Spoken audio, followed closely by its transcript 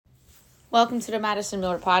Welcome to the Madison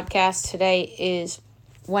Miller Podcast. Today is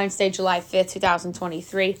Wednesday, July 5th,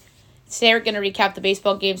 2023. Today we're going to recap the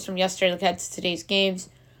baseball games from yesterday, look ahead to today's games.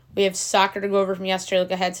 We have soccer to go over from yesterday,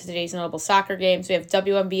 look ahead to today's notable soccer games. We have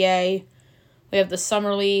WNBA, we have the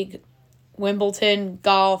Summer League, Wimbledon,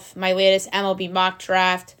 golf, my latest MLB mock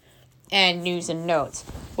draft, and news and notes.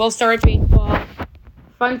 We'll start with baseball.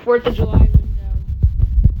 Fun 4th of July window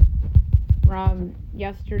from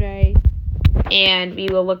yesterday. And we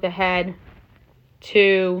will look ahead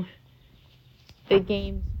to the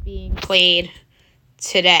games being played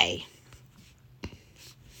today.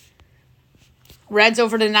 Reds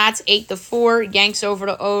over the Nats 8-4. Yanks over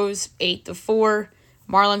the O's 8-4.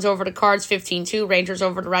 Marlins over the Cards 15-2. Rangers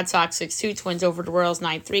over the Red Sox 6-2. Twins over the Royals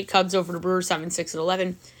 9-3. Cubs over the Brewers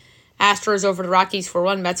 7-6-11. Astros over the Rockies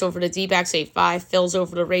 4-1. Mets over the D-backs 8-5. Phils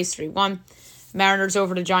over the Rays 3-1. Mariners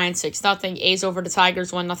over the Giants 6-0. A's over the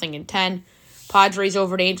Tigers 1-0 in 10. Padres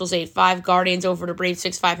over the Angels 8-5. Guardians over the Braves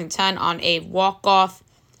 6-5 and 10 on a walk-off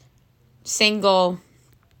single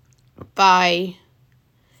by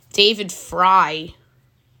David Fry.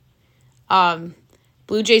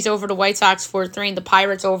 Blue Jays over the White Sox 4-3. And the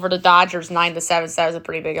Pirates over the Dodgers 9-7. So that was a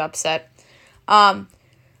pretty big upset. All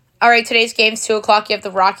right, today's games 2 o'clock. You have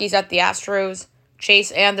the Rockies at the Astros.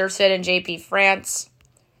 Chase Anderson and JP France.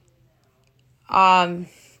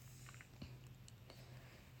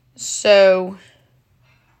 So,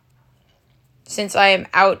 since I am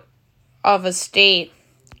out of a state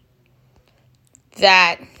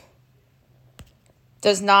that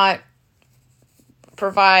does not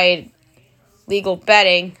provide legal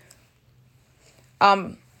betting,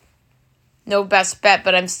 no best bet,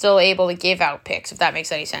 but I'm still able to give out picks, if that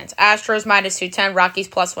makes any sense. Astros minus 210, Rockies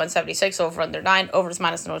plus 176, over under 9, overs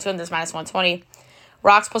minus 102, unders minus 120.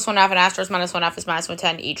 Rocks plus 1.5 and Astros minus 1.5 is minus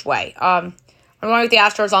 110 each way. I'm going with the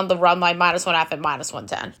Astros on the run line, minus 1.5 and minus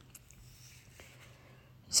 110.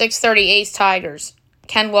 6:30 A's Tigers.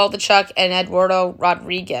 Ken Waldichuk and Eduardo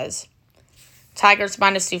Rodriguez. Tigers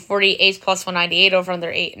minus 240, A's plus 198, over under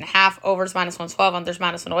 8.5, overs minus 112, unders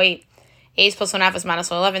minus 108. A's plus 1.5 is minus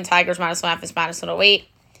 111, Tigers minus 1.5 is minus 108.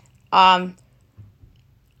 I'm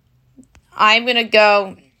going to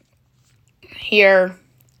go here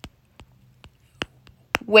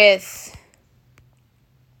with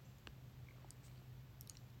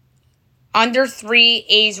under 3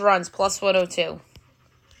 A's runs, plus 102.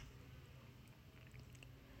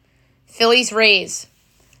 Phillies Rays.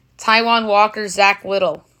 Taijuan Walker, Zach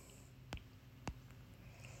Little.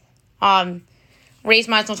 Rays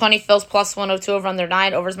minus 120, Phils plus 102, over under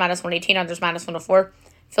 9, overs minus 118, unders minus 104.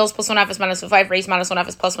 Phils plus 1.5 is minus 105, Rays minus 1.5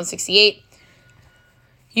 is plus 168.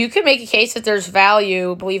 You could make a case that there's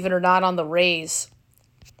value, believe it or not, on the Rays.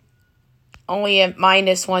 Only at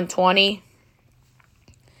minus 120.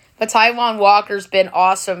 But Taijuan Walker's been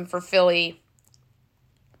awesome for Philly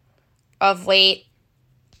of late.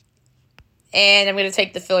 And I'm going to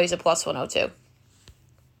take the Phillies at plus 102.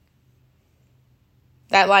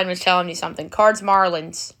 That line was telling me something. Cards,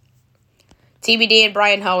 Marlins. TBD and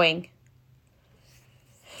Brian Hoeing.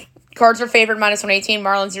 Cards are favored minus 118.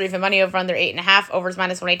 Marlins are even money, over under 8.5. Overs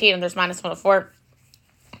minus 118 and there's minus 104.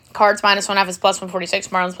 Cards minus 1.5 is plus 146.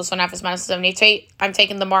 Marlins plus 1.5 is minus 78. I'm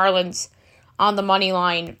taking the Marlins on the money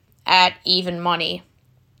line at even money.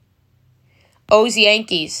 O's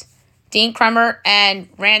Yankees. Dean Kremer and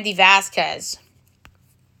Randy Vasquez.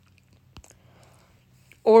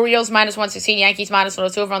 Orioles minus 116. Yankees minus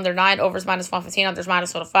 102, over under 9. Overs minus 115. Unders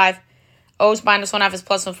minus 105. O's minus 1.5 is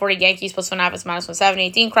plus 140. Yankees plus 1.5 is minus 170.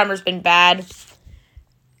 Dean Kremer's been bad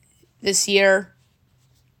this year.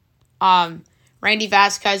 Randy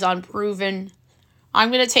Vasquez unproven.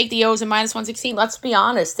 I'm going to take the O's at minus 116. Let's be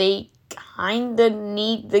honest. They kind of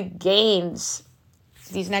need the games,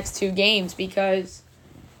 these next 2 games, because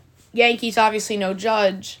Yankees obviously no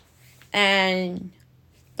Judge, and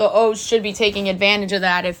the O's should be taking advantage of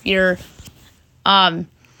that if you're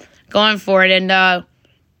going for it. And the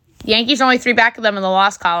Yankees are only 3 back of them in the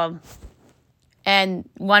loss column and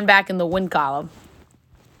 1 back in the win column.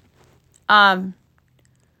 So I'm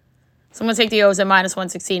going to take the O's at minus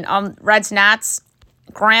 116. Reds, Nats,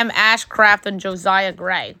 Graham Ashcraft and Josiah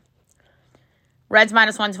Gray. Reds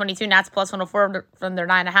minus 122, Nats plus 104 from their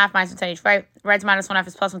 9.5, minus 110 each way. Reds minus 1.5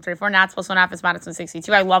 is plus 134, Nats plus 1.5 is minus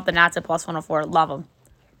 162. I love the Nats at plus 104. Love them.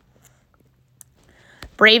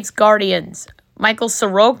 Braves, Guardians. Michael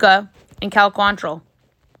Soroka and Cal Quantrill.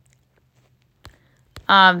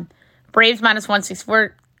 Braves minus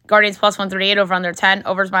 164, Guardians plus 138, over under 10.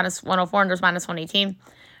 Overs minus 104, unders minus 118.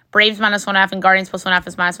 Braves minus 1.5 and Guardians plus 1.5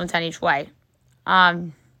 is minus 110 each way.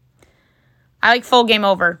 I like full game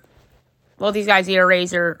over. Both these guys either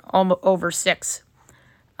raise or over 6.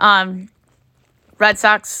 Red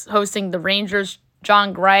Sox hosting the Rangers.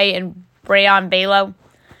 John Gray and Brayan Balo.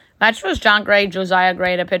 Match was John Gray, Josiah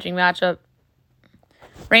Gray in a pitching matchup.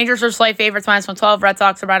 Rangers are slight favorites, -112. Red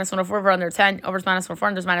Sox are -104. Over under 10. Overs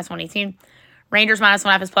 -104. Unders -118. Rangers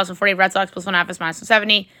 -1.5 is +140. Red Sox +1.5 is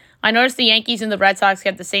 -170. I noticed the Yankees and the Red Sox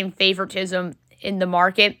get the same favoritism in the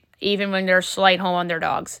market, even when they're slight home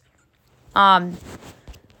underdogs. I'm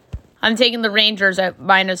taking the Rangers at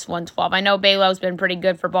 -112. I know Balo's been pretty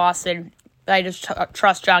good for Boston. I just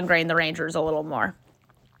trust John Gray and the Rangers a little more.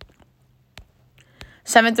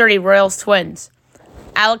 7:30 Royals Twins.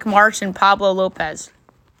 Alec Marsh and Pablo Lopez.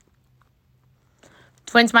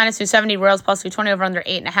 Twins -270. Royals +220. Over under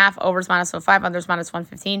 8.5. Overs -105. Unders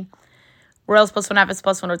 -115. Royals +1.5 is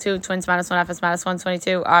 +102. Twins -1.5 is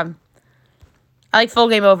 -122. I like full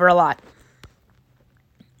game over a lot.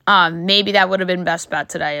 Maybe that would have been best bet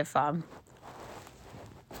today if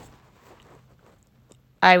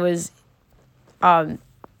I was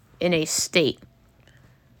in a state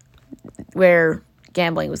where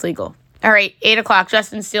gambling was legal. All right, 8 o'clock.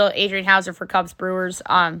 Justin Steele, Adrian Hauser for Cubs Brewers.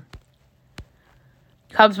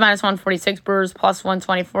 Cubs -146, Brewers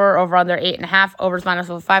 +124. Over under 8.5. Overs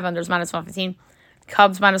 -105. Unders -115.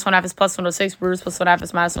 Cubs -1.5 is +106. Brewers +1.5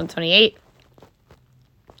 is -128.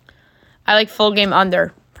 I like full game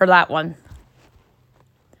under for that one.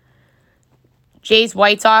 Jays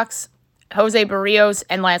White Sox. Jose Barrios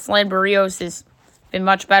and Lance Lynn. Barrios has been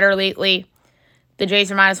much better lately. The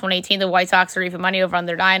Jays are -118. The White Sox are even money. Over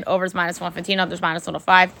under 9. Overs -115. Unders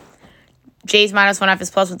 -105. Jays -1.5 is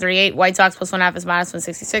 +138. White Sox +1.5 is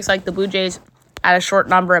 -166. Like the Blue Jays at a short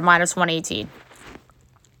number at -118.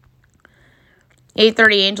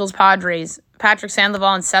 8:30 Angels Padres. Patrick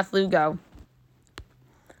Sandoval and Seth Lugo.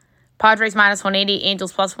 Padres -180.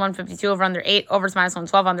 Angels +152. Over under 8. Overs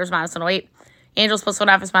 -112. Unders -108. Angels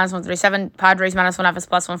 +1.5 is -137. Padres -1.5 is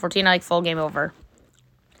 +114. I like full game over.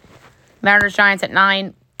 Mariners Giants at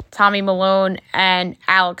 9. Tommy Malone and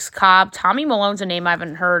Alex Cobb. Tommy Malone's a name I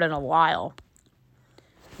haven't heard in a while.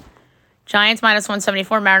 Giants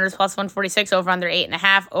 -174. Mariners +146. Over under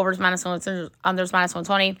 8.5. Overs -1, unders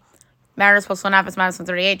 -120. Mariners +1.5 is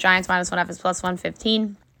 -138. Giants -1.5 is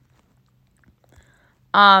 +115.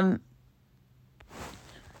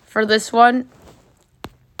 For this one,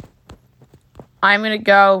 I'm going to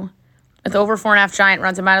go with over 4.5 Giant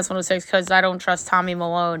runs at -106 because I don't trust Tommy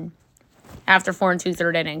Malone after 4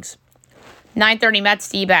 2/3 innings. 9:30 Mets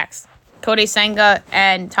D-backs. Kodai Senga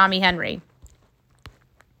and Tommy Henry.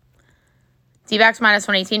 D-backs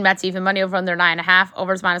 -118. Mets even money. Over under 9.5.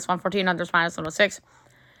 Overs -114. Unders -106.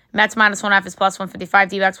 Mets -1.5 is +155.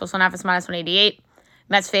 D-backs +1.5 is -188.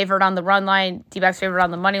 Mets favored on the run line. D-backs favored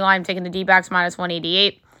on the money line. I'm taking the D-backs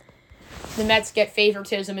 -188. The Mets get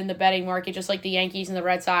favoritism in the betting market, just like the Yankees and the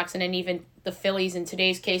Red Sox, and then even the Phillies in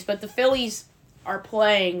today's case. But the Phillies are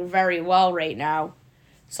playing very well right now,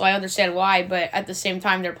 so I understand why. But at the same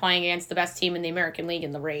time, they're playing against the best team in the American League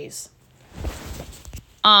in the Rays.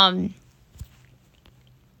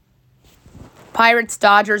 Pirates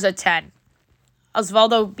Dodgers at 10.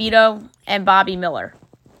 Osvaldo Bido and Bobby Miller.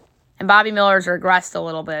 And Bobby Miller's regressed a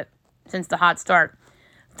little bit since the hot start.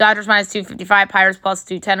 Dodgers -255, Pirates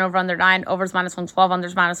 +210, over under 9, overs -112,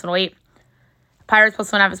 unders -108. Pirates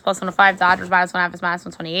 +1.5 is +105, Dodgers -1.5 is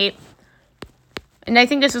 -128. And I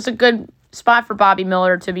think this is a good spot for Bobby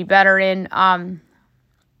Miller to be better in. And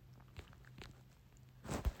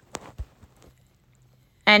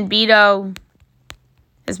Beto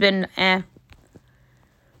has been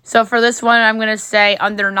So for this one, I'm going to say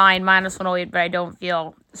under 9, -108, but I don't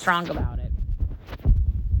feel strong about it.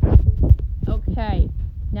 Okay,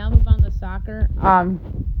 now move on to soccer.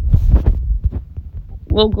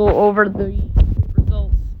 We'll go over the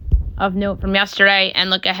results of note from yesterday and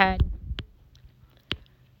look ahead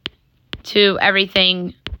to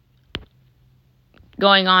everything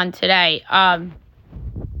going on today.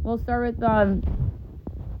 We'll start with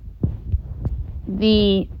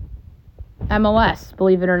the MLS,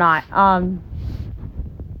 believe it or not.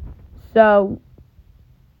 So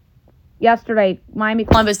yesterday, Miami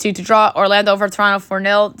Columbus 2 to draw, Orlando over Toronto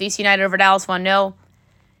 4-0, DC United over Dallas 1-0,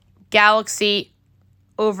 Galaxy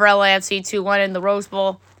over LAFC 2-1 in the Rose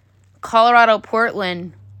Bowl, Colorado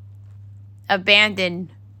Portland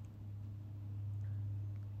abandoned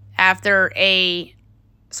after a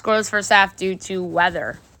scoreless first half due to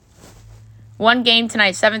weather. One game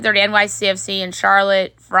tonight, 7:30 NYCFC in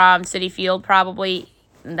Charlotte from Citi Field, probably.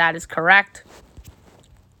 And that is correct.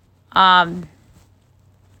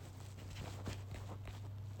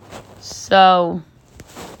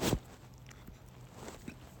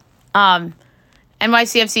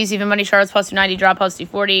 NYCFC's even money, Charlotte's +290, draw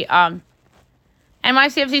 +240.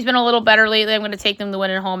 NYCFC's been a little better lately. I'm going to take them to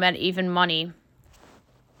win at home at even money.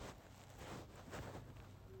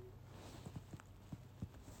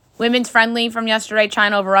 Women's friendly from yesterday,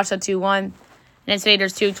 China over Russia 2-1. And then today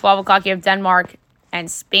there's 12 o'clock. You have Denmark and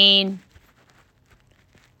Spain.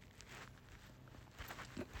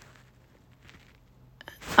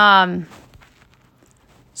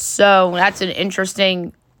 So that's an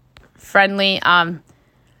interesting friendly.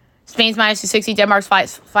 Spain's minus 260, Denmark's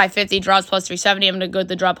 550, draws plus 370. I'm going to go with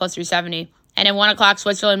the draw plus 370. And then 1 o'clock,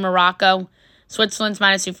 Switzerland, Morocco. Switzerland's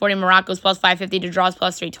minus 240, Morocco's plus 550 to draws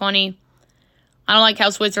plus 320. I don't like how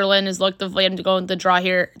Switzerland has looked of late. I'm going with the draw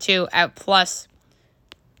here, too, at plus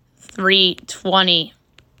 320.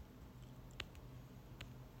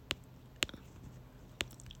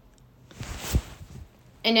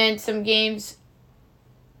 And then some games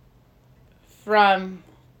from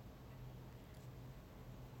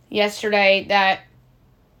yesterday that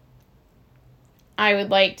I would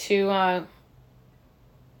like to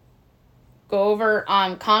go over.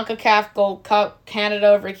 CONCACAF Gold Cup, Canada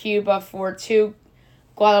over Cuba 4-2.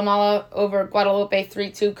 Guatemala over Guadalupe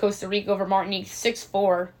 3-2. Costa Rica over Martinique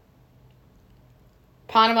 6-4.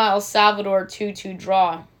 Panama, El Salvador 2-2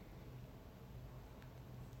 draw.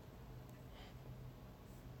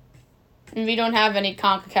 And we don't have any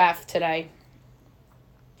CONCACAF today.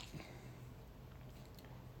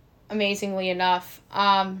 Amazingly enough.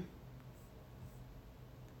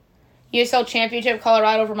 USL Championship,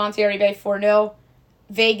 Colorado over Monterrey Bay 4-0.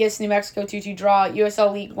 Vegas, New Mexico 2-2 draw.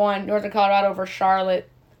 USL League One, Northern Colorado over Charlotte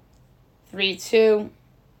 3-2.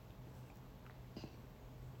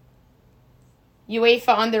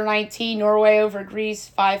 UEFA Under 19, Norway over Greece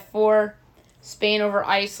 5-4. Spain over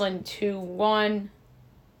Iceland 2-1.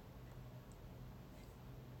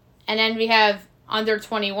 And then we have Under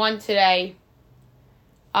 21 today.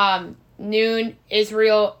 Noon,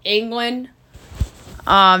 Israel, England.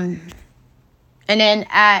 And then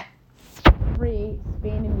at 3,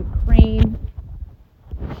 Spain and Ukraine.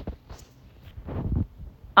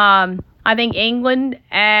 I think England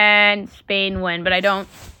and Spain win, but I don't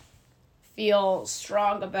feel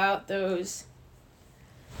strong about those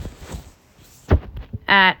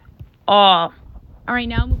at all. All right,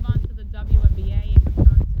 now move on to the WNBA. It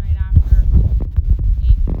returns tonight after a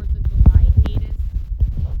 4th of July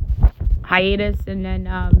hiatus, and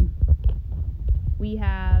then we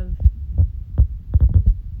have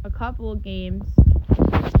a couple of games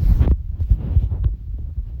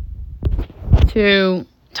to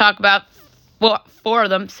talk about. Four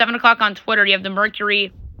of them. 7 o'clock on Twitter, you have the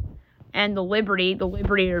Mercury and the Liberty. The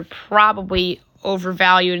Liberty are probably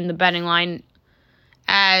overvalued in the betting line,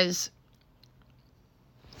 as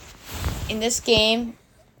in this game,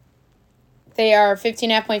 they are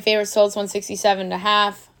 15.5 point favorites, totals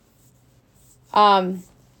 167.5.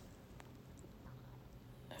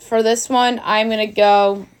 For this one, I'm going to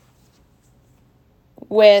go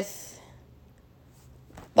with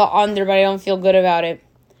the under, but I don't feel good about it.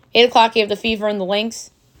 8 o'clock, you have the Fever and the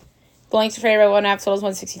Lynx. The Lynx are favored by 1.5, totals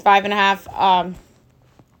 165.5. I'm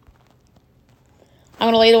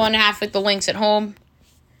going to lay the 1.5 with the Lynx at home.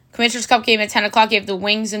 Commissioner's Cup game at 10 o'clock, you have the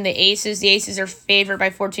Wings and the Aces. The Aces are favored by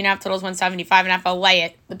 14.5, totals 175.5. I'll lay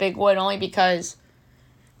it, the big wood, only because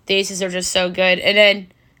the Aces are just so good. And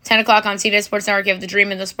then 10 o'clock on CBS Sports Network, you have the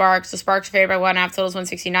Dream and the Sparks. The Sparks are favored by 1.5, totals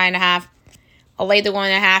 169.5. I'll lay the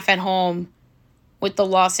 1.5 at home with the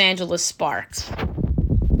Los Angeles Sparks. All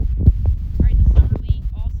right, the Summer League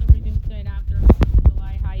also resumes tonight after the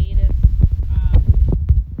July hiatus.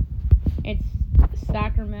 It's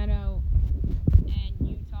Sacramento and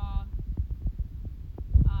Utah.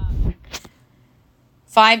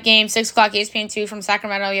 5 games, 6 o'clock, ESPN2 from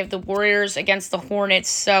Sacramento. You have the Warriors against the Hornets.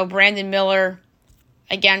 So Brandon Miller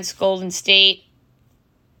against Golden State.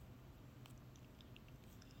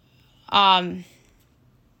 I'm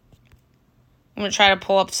going to try to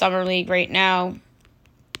pull up Summer League right now.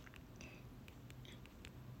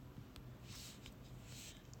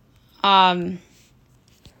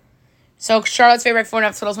 So Charlotte's favored by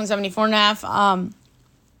 4.5, totals 174.5.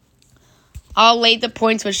 I'll lay the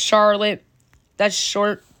points with Charlotte. That's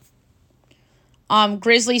short.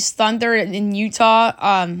 Grizzlies, Thunder in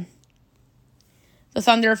Utah. The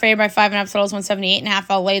Thunder are favored by 5.5, totals 178.5.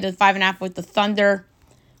 I'll lay the 5.5 with the Thunder,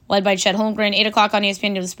 led by Chet Holmgren. 8 o'clock on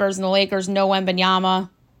ESPN, the Spurs and the Lakers. No Wembanyama.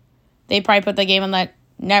 They probably put the game on that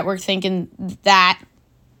network thinking that.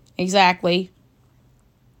 Exactly.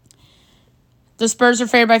 The Spurs are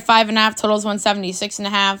favored by 5.5, totals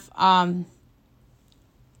 176.5.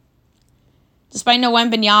 Despite no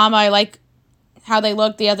Wembanyama, I like how they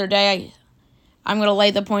looked the other day. I'm going to lay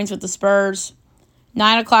the points with the Spurs.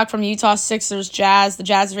 9 o'clock from Utah, Sixers, Jazz. The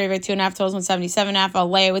Jazz are favored by 2.5, totals 177.5.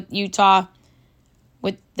 LA with Utah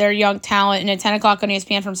with their young talent. And at 10 o'clock on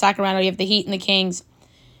ESPN from Sacramento, you have the Heat and the Kings.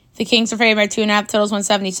 The Kings are favored by 2.5, totals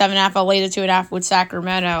 177.5. LA the 2.5 with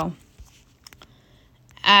Sacramento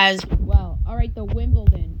as well. All right, the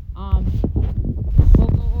Wimbledon. We'll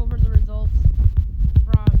go over the results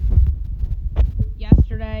from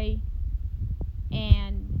yesterday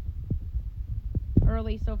and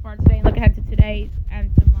early so far today, and look ahead to today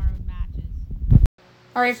and tomorrow's matches.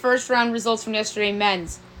 All right, first round results from yesterday,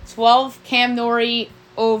 men's. 12, Cam Norrie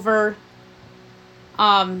over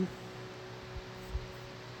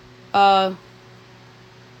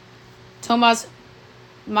Tomas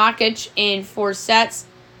Makic in 4 sets.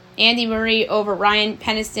 Andy Murray over Ryan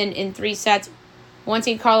Peniston in 3 sets. 1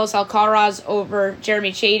 seed Carlos Alcaraz over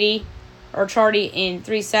Jeremy Chardy in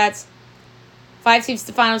 3 sets. 5 seed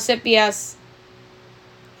Stefano Tsitsipas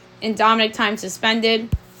and Dominic Thiem suspended.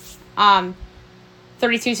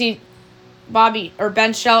 32 seed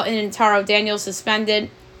Ben Shelton and Taro Daniels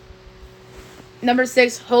suspended. Number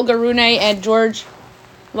 6, Holger Rune and George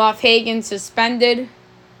Lofhagen suspended.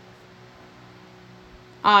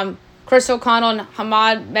 Chris O'Connell and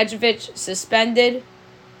Hamad Medjevic suspended.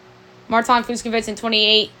 Martin Fucsovics and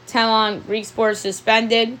 28, Talon Griekspoor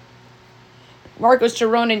suspended. Marcos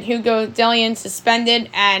Giron and Hugo Dellien suspended.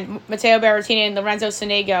 And Matteo Berrettini and Lorenzo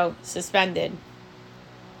Sonego suspended.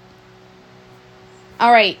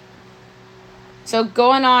 All right. So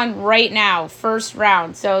going on right now, first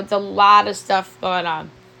round. So it's a lot of stuff going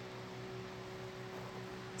on.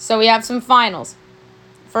 So we have some finals.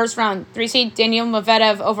 First round, 3 seed Daniil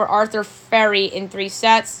Medvedev over Arthur Ferry in 3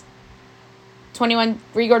 sets. 21,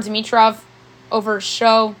 Grigor Dimitrov over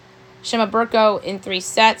Sho Shimaburko in 3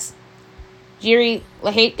 sets. Jiri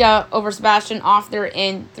Lehetka over Sebastian Ofner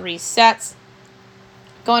in 3 sets.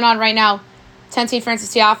 Going on right now, 10 seed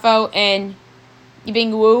Francis Tiafoe and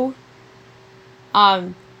Yibing Wu.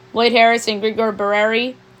 Lloyd Harris and Grigor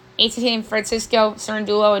Barreri. 18 seed Francisco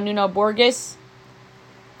Cerundolo and Nuno Borges.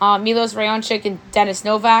 Milos Raonic and Denis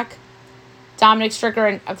Novak. Dominic Stricker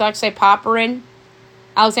and Alexei Popyrin.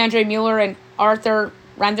 Alexandre Mueller and Arthur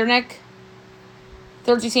Rendernick.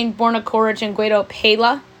 13 Borna Koric and Guido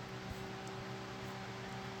Pella.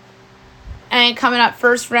 And coming up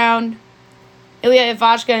first round, Ilya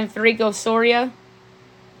Ivashka and Federico Soria.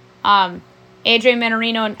 Adrian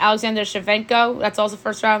Manarino and Alexander Shevchenko. That's also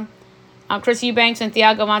first round. Chris Eubanks and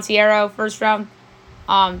Thiago Monteiro, first round.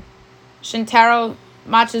 Shintaro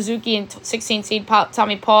Machizuki and 16 seed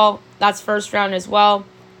Tommy Paul. That's first round as well.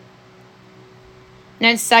 And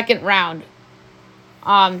then second round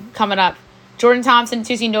coming up. Jordan Thompson,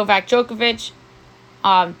 2 seed Novak Djokovic.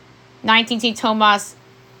 19 seed Tomas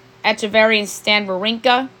Echeverry and Stan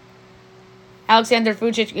Wawrinka. Alexander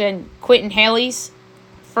Vucic and Quentin Halys.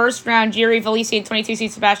 First round, Jiri Velisi and 22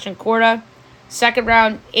 seed Sebastian Korda. Second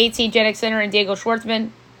round, 8 seed Jannik Sinner and Diego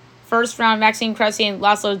Schwartzman. First round, Maxime Cressy and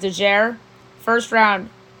Laszlo Dejaer. First round,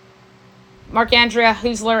 Marc-André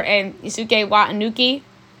Huesler and Yusuke Watanuki.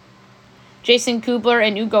 Jason Kubler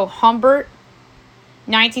and Ugo Humbert.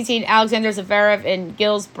 19 seed Alexander Zverev and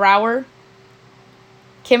Gilles Brouwer.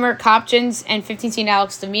 Kimmer Kopchins and 15 seed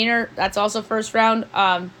Alex de Minaur. That's also first round.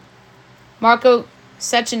 Marco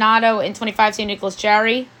Cecchinato and 25 seed Nicholas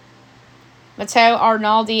Jarry. Matteo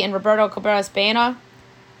Arnaldi and Roberto Cabrera Baena.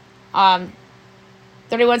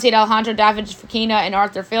 31 seed Alejandro David Fokina and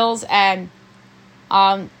Arthur Fils. And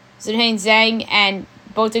Zheng Zhang and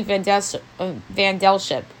Botic Van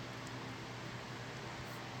Delship.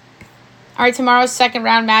 All right, tomorrow's second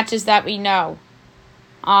round matches that we know.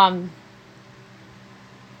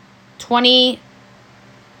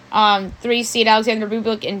 23 seed Alexander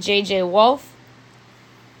Bublik and J.J. Wolf.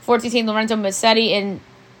 14 seed Lorenzo Musetti and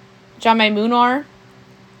Jaume Munar.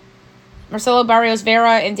 Marcelo Barrios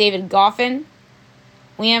Vera and David Goffin.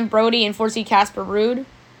 Liam Brody and 4 seed Casper Ruud.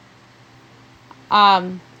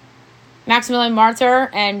 Maximilian Martyr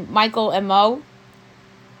and Michael Emo.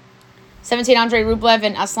 17 Andrei Rublev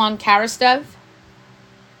and Aslan Karastev.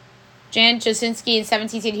 Jan Jasinski and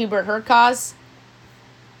 17 seed Hubert Hurkacz.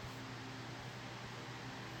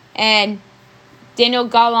 And Daniel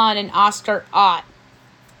Galan and Oscar Ott.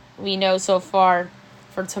 We know so far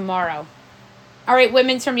for tomorrow. All right,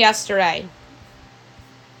 women's from yesterday.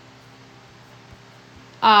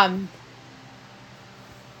 2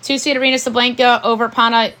 seed Arina Sabalenka over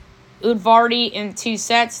Pana Udvardy in 2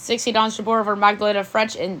 sets. 6 seed Ons Jabeur over Magdalena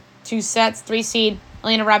Frech in 2 sets. 3 seed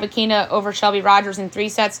Elena Rybakina over Shelby Rogers in 3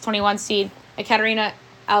 sets. 21 seed Ekaterina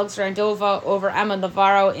Alexandrova over Emma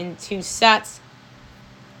Navarro in 2 sets.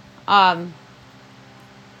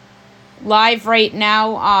 Live right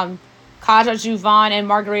now, Kaja Juvan and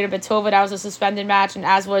Margarita Betova. That was a suspended match, and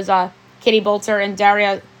as was Katie Bolter and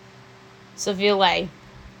Daria Savile.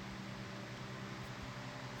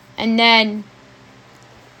 And then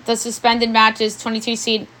the suspended matches, 22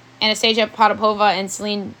 seed Anastasia Potapova and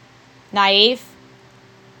Celine Naif.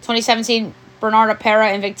 2017, Bernarda Pera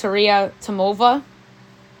and Victoria Tomova.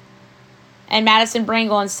 And Madison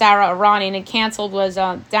Bringle and Sarah Arani. And it canceled was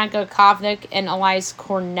Danka Kovnik and Elias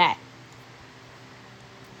Cornett.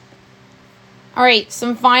 All right,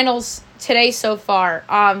 some finals today so far.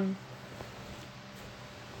 All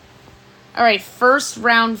right, first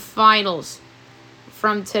round finals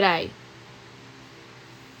from today.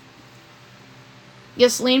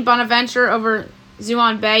 Yasleen Bonaventure over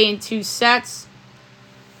Zuan Bay in 2 sets.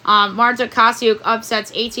 Marta Kasiuk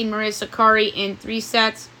upsets 18 Maria Sakkari in 3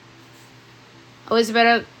 sets.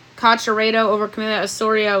 Elizabeth Cacharedo over Camila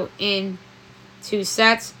Osorio in 2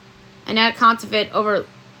 sets. Annette Kontaveit over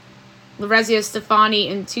Lorezia Stefani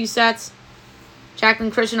in 2 sets.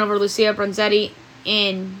 Jacqueline Christian over Lucia Bronzetti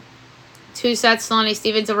in 2 sets. Lonnie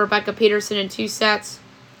Stevens over Rebecca Peterson in 2 sets.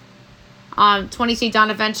 20C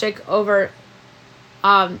Donna Venchik over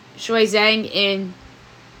Shui Zhang in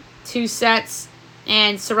 2 sets.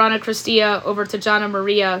 And Serrana Cristia over Tajana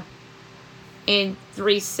Maria in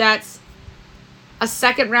 3 sets. A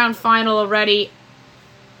second round final already.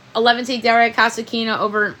 11C Daria Kasakina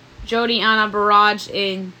over Jody Anna Barrage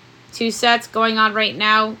in 2 sets going on right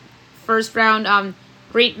now. First round,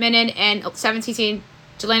 Greet Minin and 17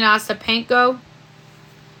 Jelena Ostapenko,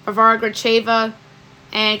 Varvara Gracheva,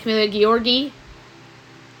 and Kamila Georgi.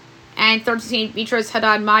 And 13 Beatrice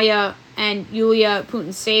Haddad Maya and Yulia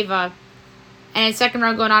Putintseva. And second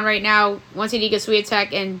round going on right now, Wansidika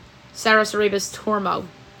Swiatek and Sarah Sorribes Tormo.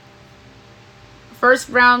 First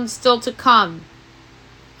round still to come.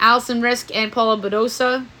 Allison Risk and Paula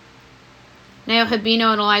Badosa. Neo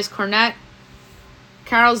Habino and Elias Cornett.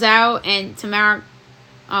 Carol Zhao and Tamara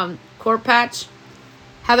Korpach.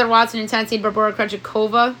 Heather Watson and 10-seed Barbara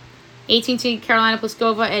Krejcikova. 18-seed Carolina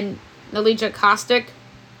Pliskova and Nalija Kostic.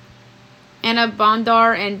 Anna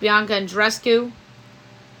Bondar and Bianca Andreescu.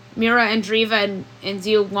 Mira Andreeva and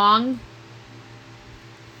Ziu Wang.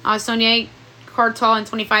 Sonia Kartal and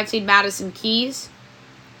 25-seed Madison Keys.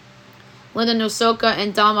 Linda Nosoka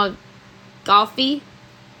and Dalma Golfi.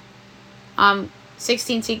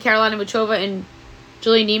 16-seed Carolina Muchova and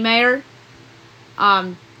Julie Niemeyer.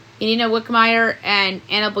 Yanina Wickmeyer and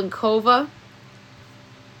Anna Blinkova.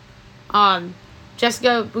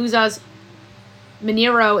 Jessica Buzaz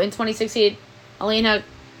Minero and 26-seed Elena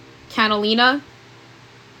Kanalina.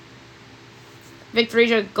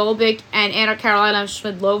 Victoria Golbik and Anna Carolina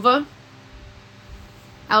Schmidlova.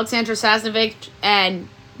 Alexandra Sasnovic and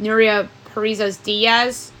Nuria Parizas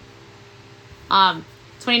Diaz.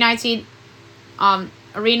 2019,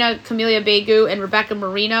 Arena Camelia Begu and Rebecca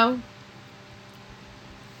Marino.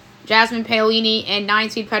 Jasmine Paolini and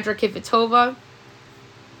 9-seed Petra Kvitova.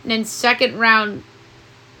 And then second round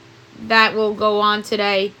that will go on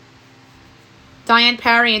today. Diane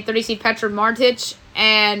Parry and 30-seed Petra Martic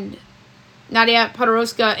and Nadia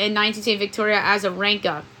Podoroska and 19-seed Victoria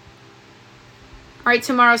Azarenka. All right,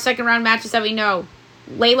 tomorrow, second round matches that we know.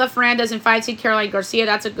 Layla Ferrandez and 5-seed Caroline Garcia.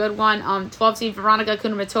 That's a good one. 12-seed Veronica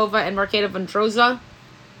Kudermetova and Marketa Vondrosa.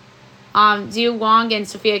 Ziu Wang and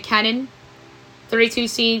Sophia Kenin.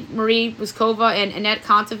 32-seed Marie Buskova and Annette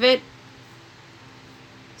Kontaveit.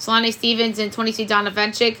 Solane Stevens and 20-seed Donna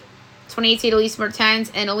Venchik. 28-seed Elise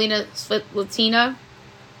Mertens and Alina Svitlatina.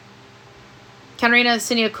 Katerina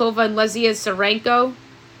Siniakova and Lesia Sarenko.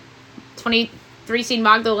 23-seed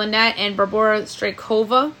Magda Linette and Barbara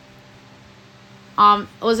Strykova.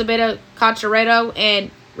 Elizabeth Cacharedo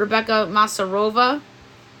and Rebecca Masarova.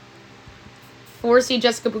 4-seed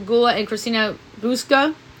Jessica Pegula and Christina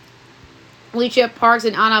Buska. Alicia Parks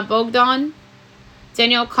and Anna Bogdan.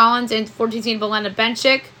 Danielle Collins and 14-seed Valena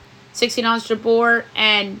Benchik. 16 Ons Jabor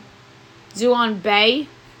and Zuan Bay.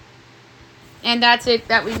 And that's it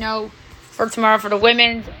that we know for tomorrow for the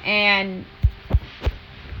women's. And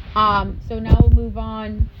so now we'll move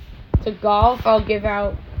on to golf. I'll give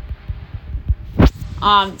out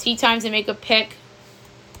tee times and make a pick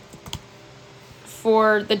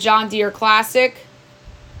for the John Deere Classic.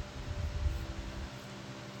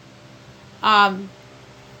 All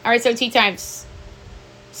right, so tee times.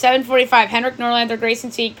 7:45, Henrik Norlander, Grayson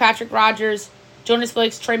Teague, Patrick Rogers, Jonas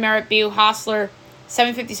Blakes, Trey Merritt, Bu Hostler.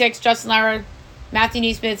 7:56, Justin Lara, Matthew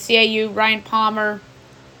Neesmith, CAU, Ryan Palmer,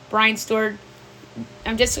 Brian Stewart.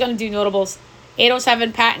 I'm just going to do notables.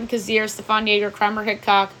 8:07, Patton Kazir, Stefan Yeager, Kramer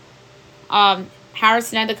Hickok,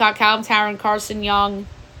 Harrison Endicott, Callum Tarrant, Carson Young.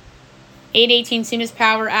 8-18, Seamus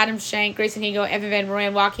Power, Adam Schenk, Grayson Higo, Evan Van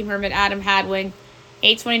Rooyen, Joaquin Herman, Adam Hadwin.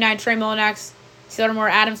 8-29, Trey Mullinax, Taylor Moore,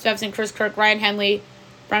 Adam Stephenson, Chris Kirk, Ryan Henley,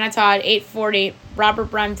 Brenna Todd. 8-40, Robert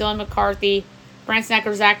Brem, Dylan McCarthy, Brant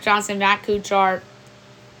Snecker, Zach Johnson, Matt Kuchar,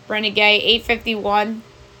 Brendan Gay. 8-51,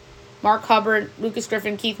 Mark Hubbard, Lucas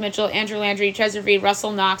Griffin, Keith Mitchell, Andrew Landry, Chester Reed,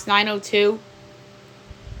 Russell Knox. 9-02,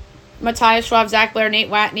 Matthias Schwab, Zach Blair, Nate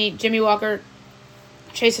Watney, Jimmy Walker,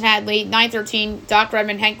 Jason Hadley. 9-13, Doc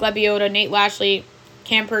Redmond, Hank Lebioda, Nate Lashley,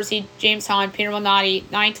 Cam Percy, James Holland, Peter Malnati.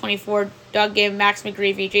 9-24, Doug Gibb, Max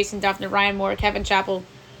McGreevy, Jason Duffner, Ryan Moore, Kevin Chappell,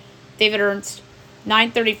 David Ernst.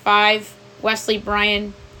 9-35, Wesley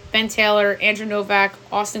Bryan, Ben Taylor, Andrew Novak,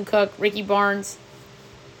 Austin Cook, Ricky Barnes.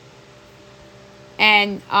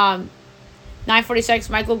 And 9-46,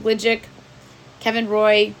 Michael Glidgick, Kevin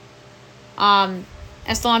Roy,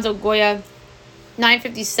 Estelonzo Goya.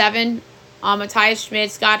 9-57, Matthias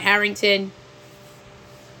Schmidt, Scott Harrington.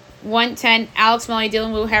 110, Alex Melly,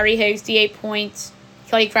 Dylan Wu, Harry Higgs, D8 points,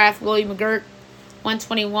 Kelly Kraft, Willie McGirt.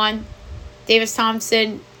 121, Davis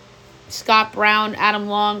Thompson, Scott Brown, Adam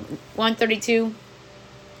Long. 132,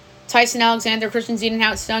 Tyson Alexander, Christian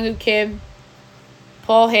Ziedenhout, Sungwoo Kim,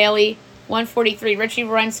 Paul Haley. 143, Richie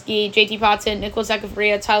Wierenski, JT Potson, Nicholas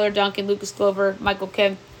Echeverria, Tyler Duncan, Lucas Glover, Michael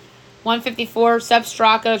Kim. 154, Seb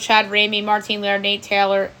Straka, Chad Ramey, Martin Laird, Nate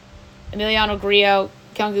Taylor, Emiliano Grillo,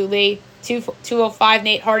 Kyungwoo Lee. 205,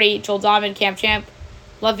 Nate Hardy, Joel Donovan, Cam Champ,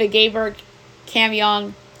 Ludwig Gaberg, Cam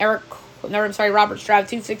Young, Robert Stroud.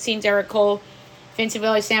 216, Derek Cole, Vincent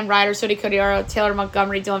Villi, Sam Ryder, Sodi Codiaro, Taylor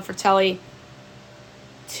Montgomery, Dylan Fratelli.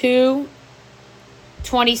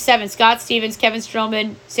 227, Scott Stevens, Kevin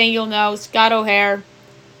Strowman, Samuel No, Scott O'Hare,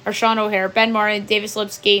 or Sean O'Hare, Ben Martin, Davis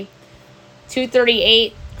Lipsky.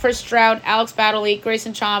 238, Chris Stroud, Alex Battley,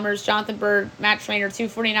 Grayson Chalmers, Jonathan Bird, Matt Trainer.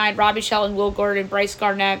 249, Robbie Shelton, Will Gordon, Bryce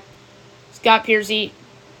Garnett, Scott Piercy,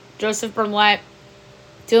 Joseph Burnlett,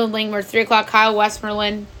 Dylan Lingmer. 3 o'clock, Kyle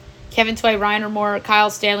Westmoreland, Kevin Tway, Ryan Moore, Kyle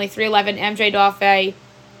Stanley. 311, MJ Dauphe,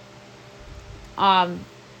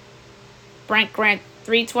 Brent Grant.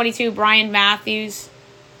 322, Brandon Matthews.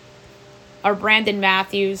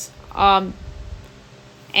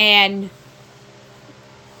 And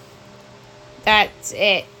that's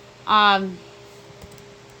it.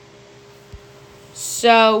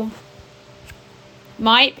 So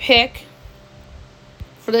my pick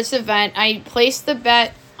for this event, I placed the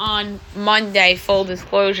bet on Monday, full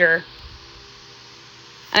disclosure.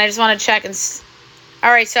 And I just want to check and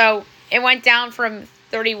alright, so it went down from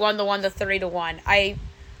 31-1 to 30-1. I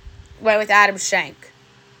went with Adam Schenk.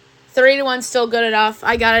 30-1 still good enough.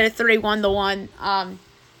 I got it at 31-1.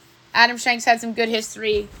 Adam Schenk's had some good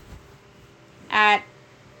history at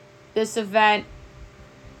this event.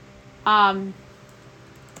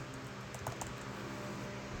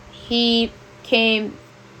 He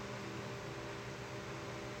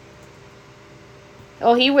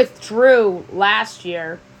withdrew last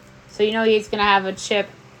year, so you know he's going to have a chip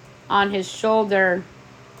on his shoulder.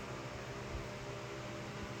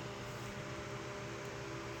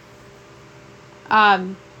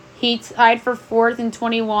 He tied for 4th in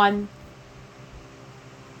 21,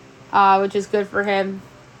 which is good for him.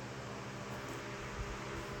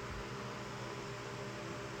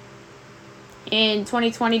 In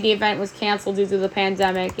 2020, the event was canceled due to the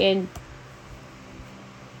pandemic. In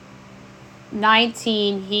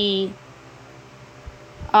 19, he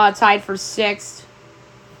tied for 6th.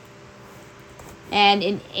 And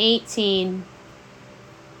in 18,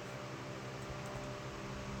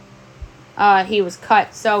 he was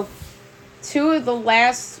cut. So 2 of the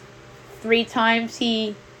last 3 times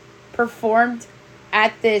he performed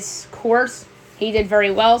at this course, he did very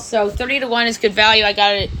well. So 30-1 is good value. I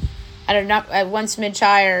got it at one smidge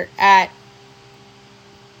higher at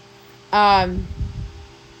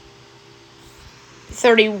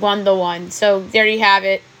 31-1. So there you have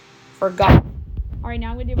it for golf. All right,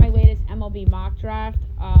 now I'm going to do my latest MLB mock draft.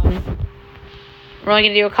 We're only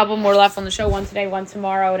going to do a couple more left on the show. One today, one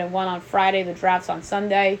tomorrow, and then one on Friday. The draft's on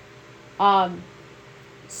Sunday.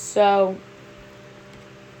 So,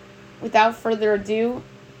 without further ado,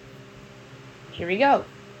 here we go.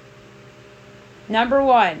 Number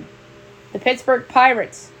 1, the Pittsburgh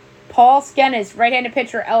Pirates. Paul Skenes, right-handed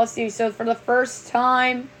pitcher, LSU. So, for the first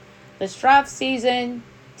time this draft season,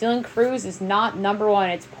 Dylan Cruz is not number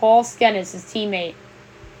 1. It's Paul Skenes, his teammate.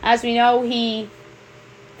 As we know, he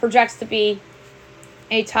projects to be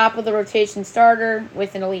a top-of-the-rotation starter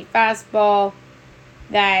with an elite fastball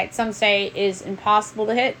that some say is impossible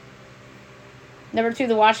to hit. Number 2,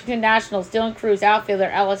 the Washington Nationals. Dylan Cruz,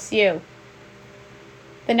 outfielder, LSU.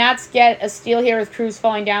 The Nats get a steal here with Cruz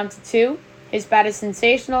falling down to 2. His bat is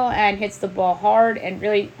sensational and hits the ball hard and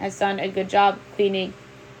really has done a good job cleaning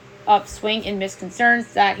up swing and miss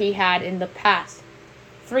concerns that he had in the past.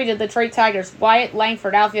 3, the Detroit Tigers. Wyatt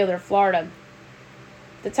Langford, outfielder, Florida.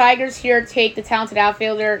 The Tigers here take the talented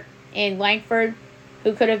outfielder in Langford,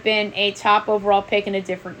 who could have been a top overall pick in a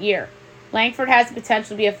different year. Langford has the potential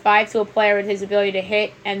to be a 5-tool player with his ability to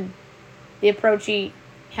hit and the approach he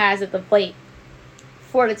has at the plate.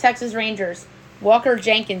 4, the Texas Rangers. Walker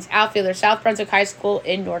Jenkins, outfielder, South Brunswick High School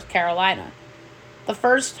in North Carolina. The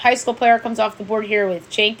first high school player comes off the board here with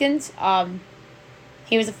Jenkins.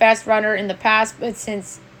 He was a fast runner in the past, but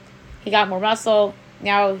since he got more muscle,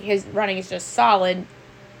 now his running is just solid,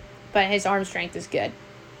 but his arm strength is good.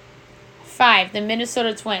 5, the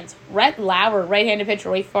Minnesota Twins. Rhett Lauer, right-handed pitcher,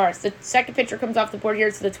 Wake Forest. The second pitcher comes off the board here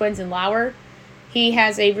to the Twins in Lauer. He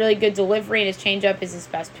has a really good delivery, and his changeup is his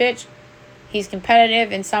best pitch. He's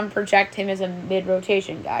competitive, and some project him as a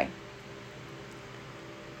mid-rotation guy.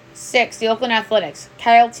 6, the Oakland Athletics.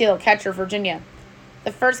 Kyle Teal, catcher, Virginia.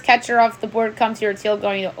 The first catcher off the board comes here, Teal,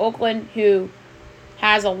 going to Oakland, who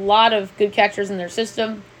has a lot of good catchers in their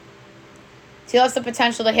system. Teal has the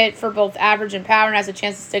potential to hit for both average and power and has a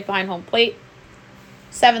chance to stick behind home plate.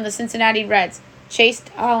 7, the Cincinnati Reds. Chase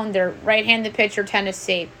Dollander, right-handed pitcher,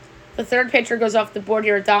 Tennessee. The third pitcher goes off the board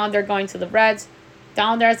here, Dollander, going to the Reds.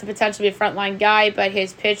 Dollander has the potential to be a frontline guy, but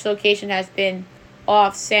his pitch location has been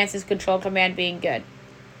off since his control command being good.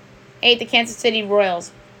 8, the Kansas City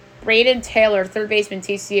Royals. Braden Taylor, third baseman,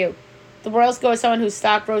 TCU. The Royals go with someone whose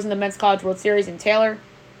stock rose in the Men's College World Series in Taylor.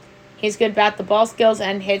 He's good bat-the-ball skills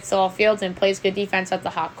and hits all fields and plays good defense at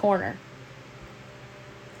the hot corner.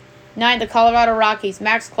 9, the Colorado Rockies.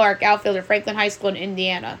 Max Clark, outfielder, Franklin High School in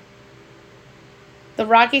Indiana. The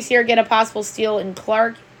Rockies here get a possible steal in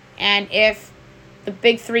Clark, and if the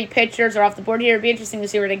big 3 pitchers are off the board here, it'd be interesting to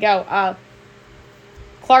see where they go.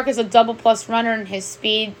 Clark is a double-plus runner, and his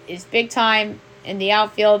speed is big-time in the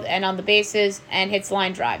outfield and on the bases, and hits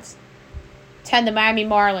line drives. 10, the Miami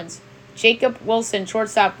Marlins. Jacob Wilson,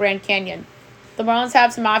 shortstop, Grand Canyon. The Marlins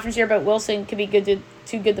have some options here, but Wilson could be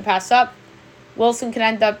too good to pass up. Wilson can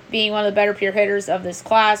end up being one of the better pure hitters of this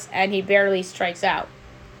class, and he barely strikes out.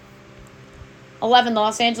 11, the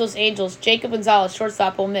Los Angeles Angels. Jacob Gonzalez,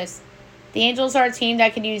 shortstop, Ole Miss. The Angels are a team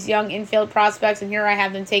that can use young infield prospects, and here I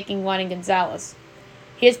have them taking one in Gonzalez.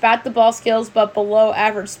 He has bat-the-ball skills, but below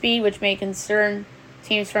average speed, which may concern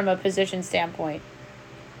teams from a position standpoint.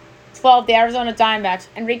 12, the Arizona Diamondbacks.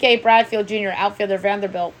 Enrique Bradfield Jr., outfielder,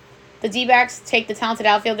 Vanderbilt. The D-backs take the talented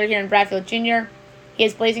outfielder here in Bradfield Jr. He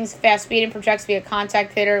has blazing fast speed and projects to be a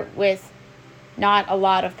contact hitter with not a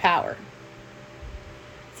lot of power.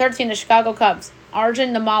 13, the Chicago Cubs.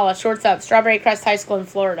 Arjun Namala, shortstop, Strawberry Crest High School in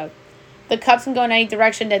Florida. The Cubs can go in any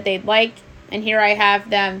direction that they'd like, and here I have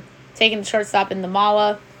them taking the shortstop in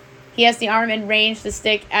Namala. He has the arm and range to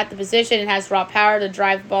stick at the position and has raw power to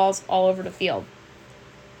drive balls all over the field.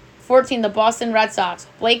 14, the Boston Red Sox.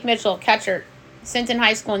 Blake Mitchell, catcher, Sinton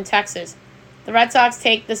High School in Texas. The Red Sox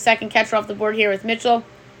take the second catcher off the board here with Mitchell.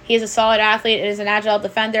 He is a solid athlete and is an agile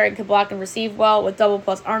defender and can block and receive well with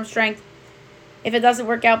double-plus arm strength. If it doesn't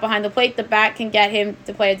work out behind the plate, the bat can get him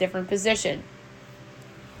to play a different position.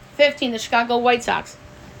 15, the Chicago White Sox.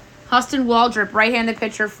 Huston Waldrop, right-handed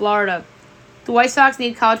pitcher, Florida. The White Sox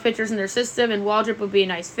need college pitchers in their system, and Waldrop would be a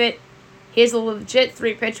nice fit. He is a legit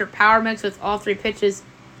 3-pitcher power mix with all 3 pitches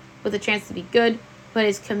with a chance to be good, but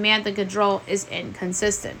his command and control is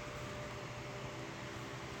inconsistent.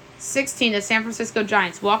 16, the San Francisco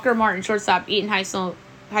Giants. Walker Martin, shortstop, Eaton High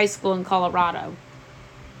School in Colorado.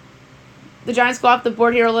 The Giants go off the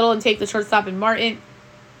board here a little and take the shortstop in Martin.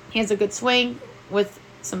 He has a good swing with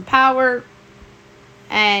some power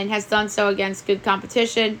and has done so against good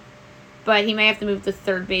competition, but he may have to move to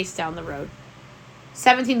third base down the road.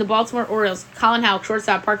 17, the Baltimore Orioles. Colin Howell,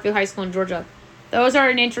 shortstop, Parkview High School in Georgia. Those are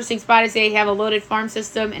an interesting spot as they have a loaded farm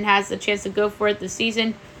system and has a chance to go for it this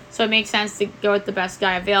season, so it makes sense to go with the best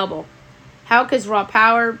guy available. Howell has raw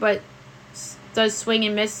power, but does swing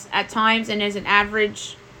and miss at times and is an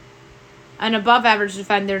above-average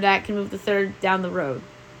defender that can move the third down the road.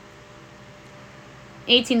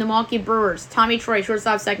 18, the Milwaukee Brewers. Tommy Troy,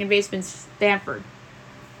 shortstop, second baseman, Stanford.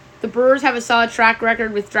 The Brewers have a solid track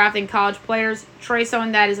record with drafting college players. Troy is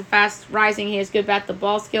someone that is a fast rising. He has good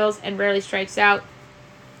bat-the-ball skills and rarely strikes out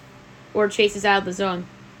or chases out of the zone.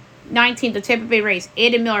 19, the Tampa Bay Rays.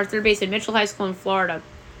 Aiden Miller, third baseman, Mitchell High School in Florida.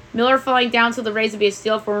 Miller falling down to the Rays would be a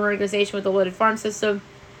steal for an organization with a loaded farm system.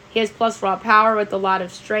 He has plus raw power with a lot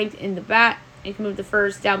of strength in the bat and can move the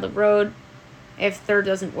first down the road if third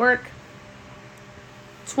doesn't work.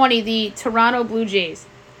 20, the Toronto Blue Jays.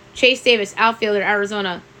 Chase Davis, outfielder,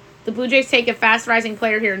 Arizona. The Blue Jays take a fast-rising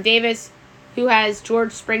player here in Davis. who has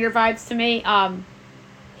George Springer vibes to me.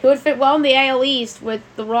 He would fit well in the AL East with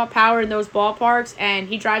the raw power in those ballparks, and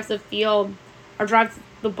he drives the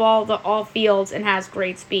ball to all fields and has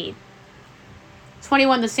great speed.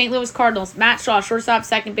 21, the St. Louis Cardinals. Matt Shaw, shortstop,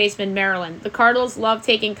 second baseman, Maryland. The Cardinals love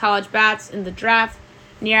taking college bats in the draft,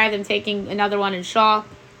 and here I have them taking another one in Shaw.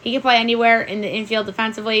 He can play anywhere in the infield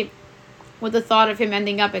defensively, with the thought of him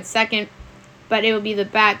ending up at second, but it would be the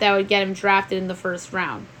bat that would get him drafted in the first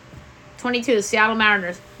round. 22, the Seattle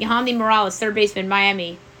Mariners. Yohandy Morales, third baseman,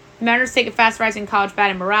 Miami. The Mariners take a fast-rising college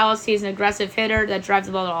bat in Morales. He's an aggressive hitter that drives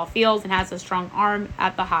the ball to all fields and has a strong arm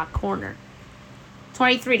at the hot corner.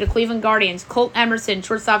 23, the Cleveland Guardians. Colt Emerson,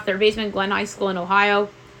 shortstop, third baseman, Glenn High School in Ohio.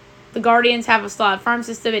 The Guardians have a solid farm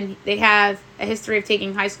system, and they have a history of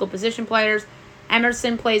taking high school position players.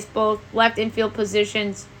 Emerson plays both left infield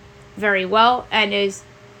positions very well and is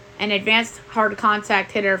an advanced hard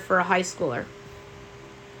contact hitter for a high schooler.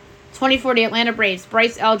 24, the Atlanta Braves.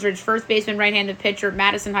 Bryce Eldridge, first baseman, right-handed pitcher,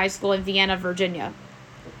 Madison High School in Vienna, Virginia.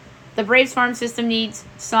 The Braves farm system needs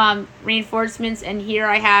some reinforcements, and here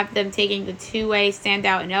I have them taking the two-way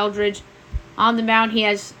standout in Eldridge. On the mound, he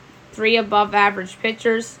has 3 above-average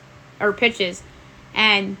pitches,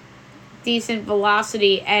 and decent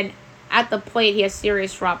velocity, and at the plate, he has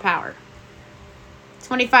serious raw power.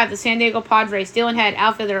 25, the San Diego Padres. Dylan Head,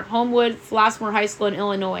 outfielder, Homewood, Flossmoor High School in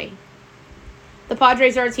Illinois. The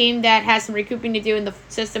Padres are a team that has some recouping to do in the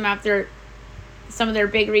system after some of their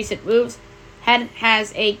big recent moves. Head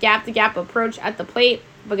has a gap-to-gap approach at the plate,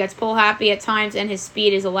 but gets pull-happy at times, and his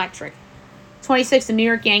speed is electric. 26, the New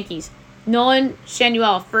York Yankees. Nolan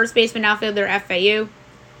Shanuel, first baseman, outfielder, FAU.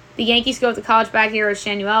 The Yankees go with the college bat hero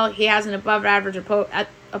Shanuel. He has an above-average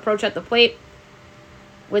approach at the plate,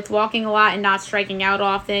 with walking a lot and not striking out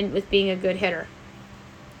often, with being a good hitter.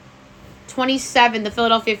 27, the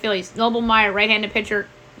Philadelphia Phillies. Noble Meyer, right-handed pitcher,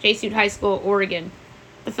 J-Suit High School, Oregon.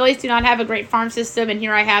 The Phillies do not have a great farm system, and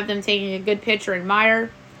here I have them taking a good pitcher in Meyer.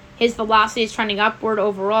 His velocity is trending upward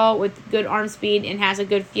overall with good arm speed and has a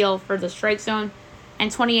good feel for the strike zone.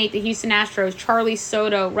 And 28, the Houston Astros. Charlie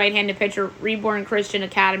Soto, right-handed pitcher, Reborn Christian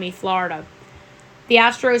Academy, Florida. The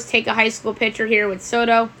Astros take a high school pitcher here with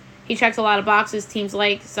Soto. He checks a lot of boxes teams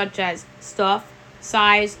like, such as stuff,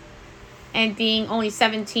 size, and being only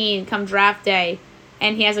 17 come draft day.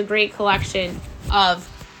 And he has a great collection of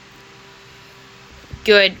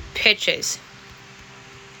good pitches.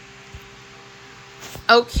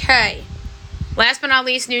 Okay. Last but not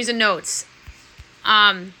least, news and notes.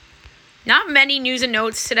 Not many news and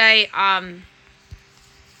notes today,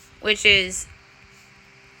 which is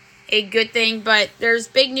a good thing, but there's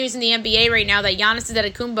big news in the NBA right now that Giannis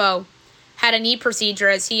Antetokounmpo had a knee procedure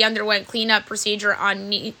as he underwent cleanup procedure on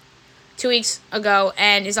knee 2 weeks ago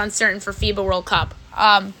and is uncertain for FIBA World Cup.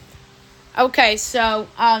 Okay, so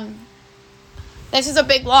this is a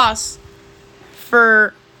big loss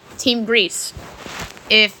for Team Greece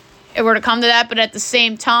if it were to come to that, but at the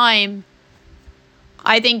same time,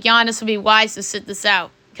 I think Giannis would be wise to sit this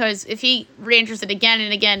out, because if he re-enters it again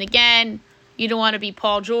and again and again, you don't want to be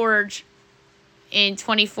Paul George in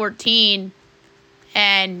 2014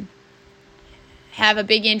 and have a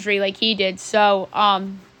big injury like he did. So,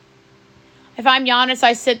 if I'm Giannis,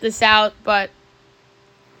 I sit this out, but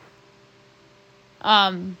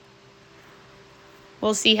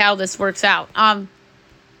we'll see how this works out.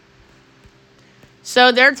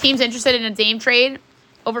 So their team's interested in a Dame trade.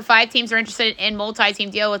 Over 5 teams are interested in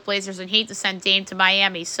multi-team deal with Blazers and Heat to send Dame to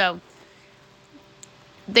Miami. So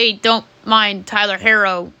they don't mind Tyler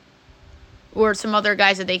Herro or some other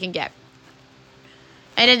guys that they can get.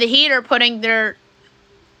 And then the Heat are putting their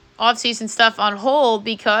offseason stuff on hold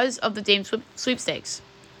because of the Dame sweepstakes,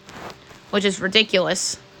 which is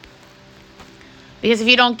ridiculous. Because if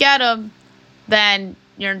you don't get them, then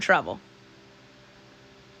you're in trouble.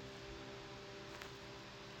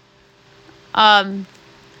 There's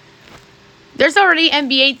already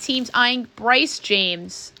NBA teams eyeing Bryce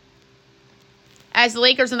James, as the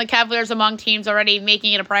Lakers and the Cavaliers among teams already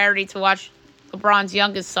making it a priority to watch LeBron's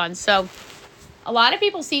youngest son. So a lot of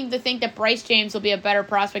people seem to think that Bryce James will be a better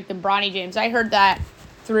prospect than Bronny James. I heard that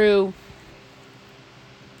through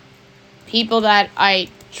people that I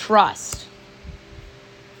trust.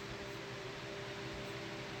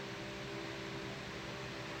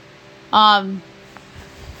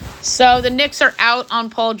 So the Knicks are out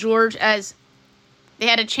on Paul George, as they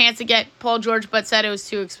had a chance to get Paul George but said it was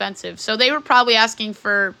too expensive. So they were probably asking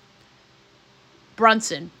for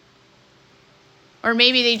Brunson. Or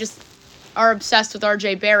maybe they just are obsessed with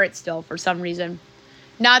RJ Barrett still for some reason.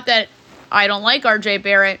 Not that I don't like RJ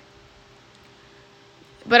Barrett,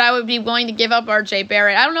 But I would be willing to give up RJ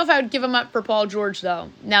Barrett. I don't know if I would give him up for Paul George, though,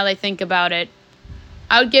 now that I think about it.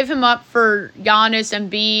 I would give him up for Giannis,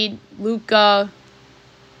 Embiid, Luka,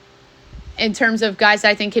 in terms of guys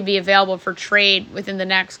that I think could be available for trade within the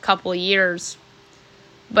next couple of years.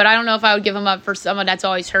 But I don't know if I would give him up for someone that's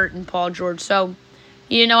always hurt in Paul George. So,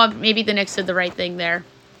 you know what? Maybe the Knicks did the right thing there.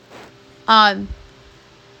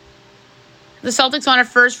 The Celtics want a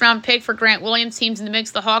first-round pick for Grant Williams. Teams in the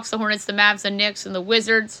mix: the Hawks, the Hornets, the Mavs, the Knicks, and the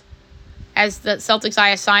Wizards as the Celtics eye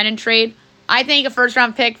a sign and trade. I think a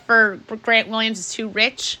first-round pick for Grant Williams is too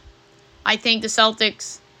rich. I think the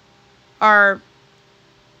Celtics are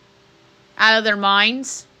out of their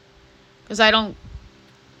minds because I don't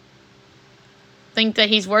think that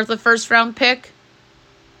he's worth a first-round pick.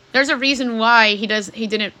 There's a reason why he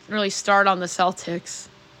didn't really start on the Celtics.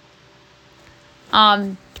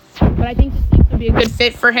 But I think this team would be a good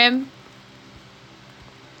fit for him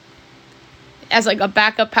as like a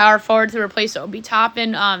backup power forward to replace Obi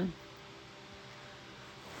Toppin. I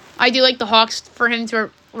do like the Hawks for him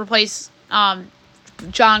to replace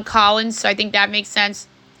John Collins, so I think that makes sense.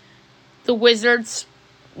 The Wizards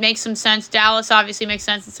make some sense. Dallas obviously makes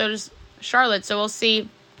sense, and so does Charlotte. So we'll see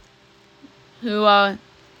who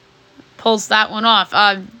pulls that one off.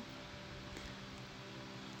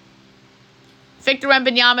 Victor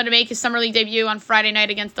Wembanyama to make his Summer League debut on Friday night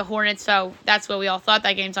against the Hornets. So that's what we all thought.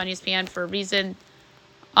 That game's on ESPN for a reason.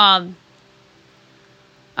 All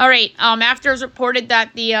right. After it was reported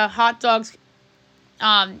that the hot dogs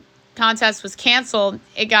contest was canceled,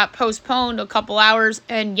 it got postponed a couple hours.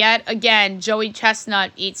 And yet again, Joey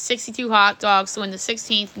Chestnut eats 62 hot dogs to win the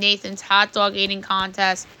 16th Nathan's Hot Dog Eating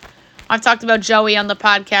Contest. I've talked about Joey on the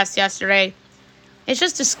podcast yesterday. It's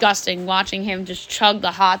just disgusting watching him just chug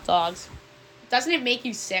the hot dogs. Doesn't it make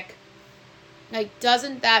you sick? Like,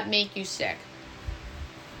 doesn't that make you sick?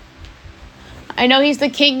 I know he's the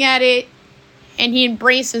king at it, and he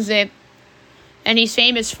embraces it, and he's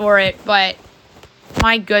famous for it, but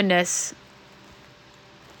my goodness.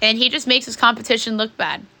 And he just makes his competition look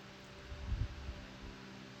bad.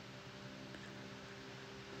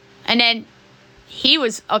 And then he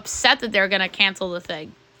was upset that they're going to cancel the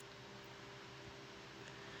thing.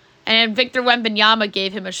 And Victor Wembanyama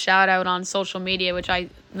gave him a shout-out on social media, which I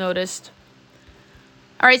noticed.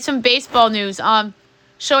 All right, some baseball news. Shohei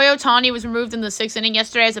Ohtani was removed in the 6th inning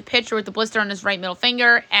yesterday as a pitcher with a blister on his right middle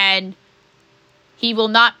finger, and he will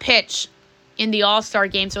not pitch in the All-Star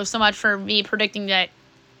game. So much for me predicting that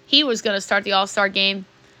he was going to start the All-Star game.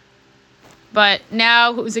 But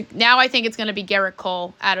now I think it's going to be Garrett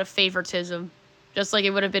Cole out of favoritism, just like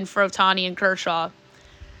it would have been for Ohtani and Kershaw.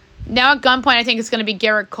 Now at gunpoint, I think it's going to be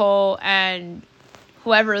Garrett Cole and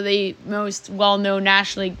whoever the most well-known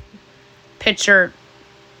National League pitcher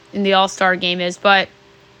in the All-Star game is. But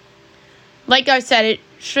like I said, it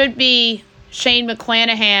should be Shane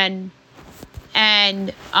McClanahan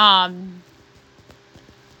and I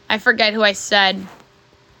forget who I said.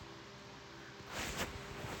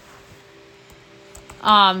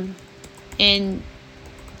 In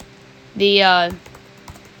the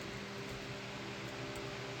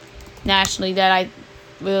National League that I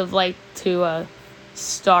would have liked to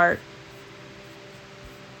start.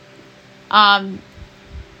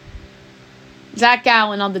 Zach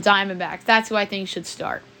Gallen on the Diamondbacks. That's who I think should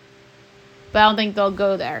start. But I don't think they'll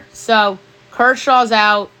go there. So, Kershaw's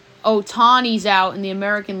out. Ohtani's out in the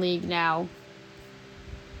American League now.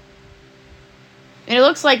 And it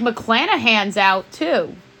looks like McClanahan's out,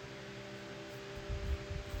 too.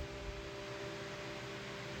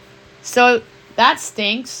 So, that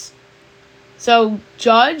stinks. So,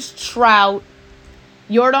 Judge, Trout,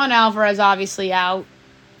 Yordan Alvarez obviously out.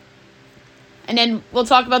 And then we'll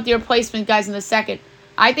talk about the replacement guys in a second.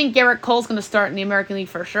 I think Garrett Cole's going to start in the American League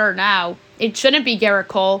for sure now. It shouldn't be Garrett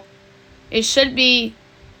Cole. It should be,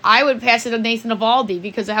 I would pass it to Nathan Eovaldi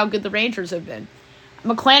because of how good the Rangers have been.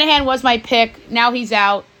 McClanahan was my pick. Now he's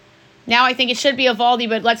out. Now I think it should be Eovaldi,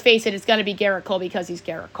 but let's face it, it's going to be Garrett Cole because he's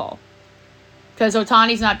Garrett Cole. Because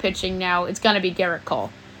Ohtani's not pitching now. It's going to be Garrett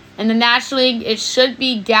Cole. In the National League, it should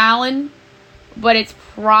be Gallen, but it's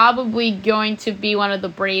probably going to be one of the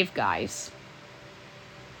Brave guys.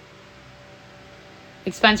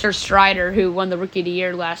 Like Spencer Strider, who won the Rookie of the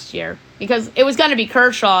Year last year. Because it was going to be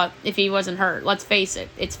Kershaw if he wasn't hurt. Let's face it.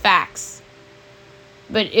 It's facts.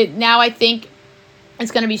 But now I think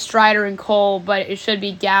it's going to be Strider and Cole, but it should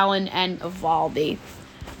be Gallen and Eovaldi.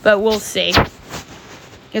 But we'll see.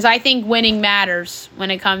 Because I think winning matters when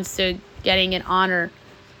it comes to getting an honor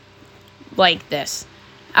like this.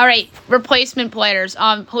 All right, replacement players.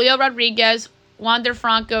 Julio Rodriguez, Wander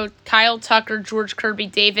Franco, Kyle Tucker, George Kirby,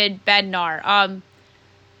 David Bednar.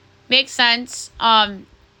 Makes sense.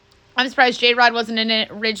 I'm surprised J-Rod wasn't in it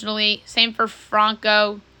originally. Same for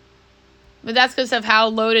Franco. But that's because of how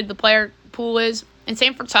loaded the player pool is. And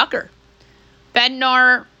same for Tucker.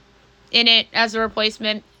 Bednar in it as a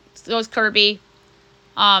replacement. So is Kirby.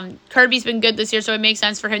 Kirby's been good this year, so it makes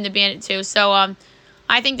sense for him to be in it too. So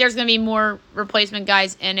I think there's going to be more replacement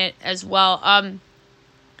guys in it as well.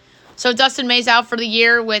 So Dustin May's out for the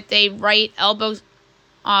year with a right elbow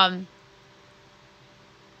to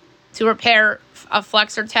repair a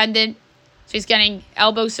flexor tendon. So he's getting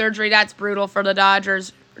elbow surgery. That's brutal for the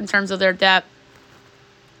Dodgers in terms of their depth.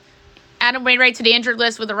 Adam Wainwright to the injured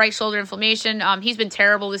list with a right shoulder inflammation. He's been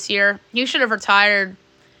terrible this year. He should have retired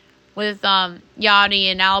with Yachty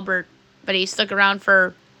and Albert, but he stuck around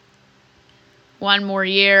for one more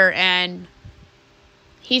year, and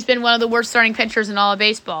he's been one of the worst starting pitchers in all of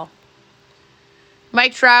baseball.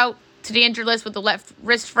 Mike Trout to the injured list with the left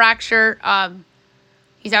wrist fracture.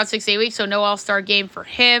 He's out 6 to 8 weeks, so no All-Star game for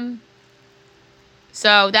him.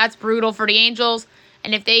 So that's brutal for the Angels.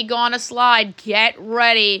 And if they go on a slide, get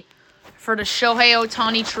ready for the Shohei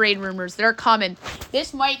Ohtani trade rumors. They're coming.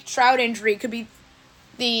 This Mike Trout injury could be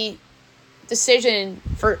the decision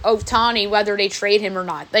for Ohtani whether they trade him or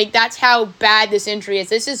not. Like, that's how bad this injury is.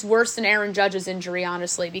 This is worse than Aaron Judge's injury,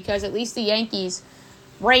 honestly, because at least the Yankees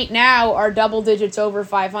right now are double digits over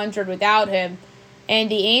 500 without him.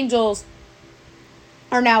 And the Angels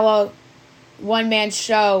are now a one-man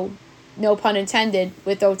show, no pun intended,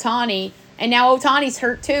 with Ohtani. And now Ohtani's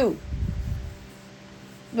hurt too.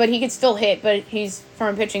 But he could still hit, but he's,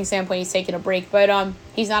 from a pitching standpoint, he's taking a break. But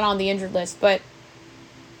he's not on the injured list. But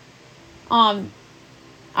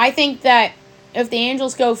I think that if the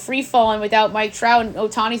Angels go free-falling without Mike Trout and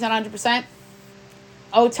Ohtani's not 100%,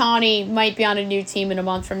 Ohtani might be on a new team in a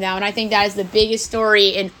month from now. And I think that is the biggest story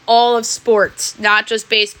in all of sports, not just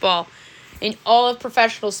baseball, in all of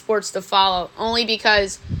professional sports to follow, only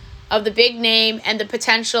because of the big name and the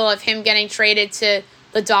potential of him getting traded to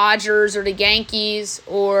the Dodgers or the Yankees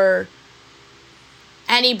or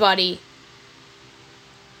anybody.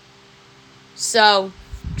 So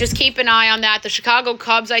just keep an eye on that. The Chicago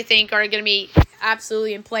Cubs, I think, are going to be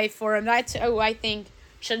absolutely in play for him. That's who I think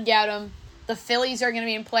should get him. The Phillies are going to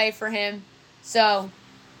be in play for him. So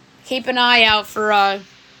keep an eye out for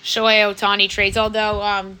Shohei Ohtani trades.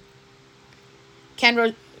 Although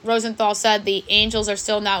Ken Rosenthal said the Angels are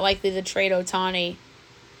still not likely to trade Ohtani,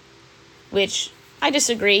 which I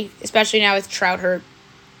disagree, especially now with Trout hurt.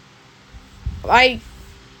 At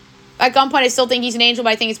gunpoint, I still think he's an Angel, but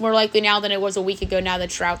I think it's more likely now than it was a week ago now that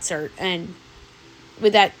Trout's hurt. And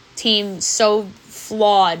with that team so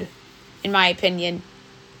flawed, in my opinion.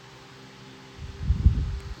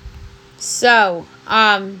 So,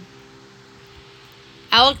 Alek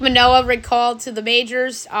Manoah recalled to the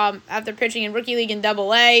majors after pitching in Rookie League in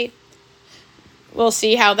Double-A. We'll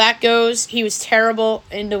see how that goes. He was terrible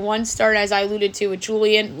in the one start, as I alluded to with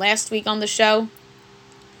Julian last week on the show.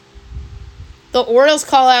 The Orioles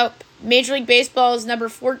call out Major League Baseball's number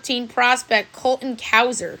 14 prospect, Colton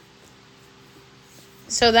Cowser.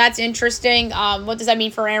 So that's interesting. What does that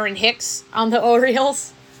mean for Aaron Hicks on the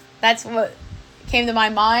Orioles? That's what came to my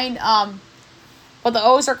mind. But the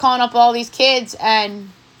O's are calling up all these kids, and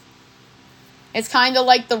it's kind of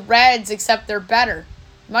like the Reds, except they're better.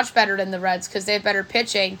 Much better than the Reds because they have better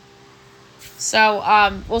pitching.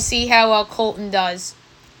 So we'll see how Colton does.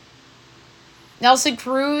 Nelson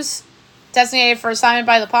Cruz, designated for assignment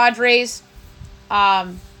by the Padres.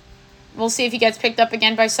 We'll see if he gets picked up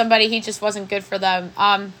again by somebody. He just wasn't good for them.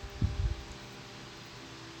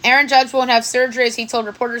 Aaron Judge won't have surgery, as he told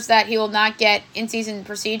reporters that he will not get in-season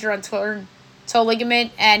procedure on torn toe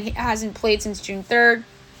ligament, and he hasn't played since June 3rd.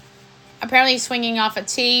 Apparently he's swinging off a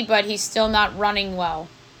tee, but he's still not running well.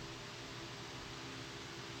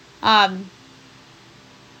 Daryl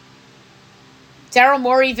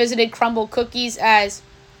Morey visited Crumble Cookies as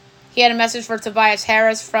he had a message for Tobias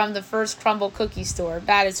Harris from the first Crumble Cookie store.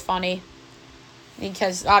 That is funny,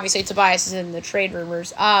 because obviously Tobias is in the trade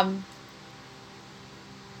rumors.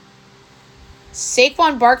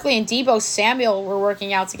 Saquon Barkley and Deebo Samuel were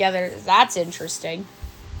working out together. That's interesting.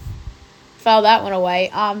 File that one away.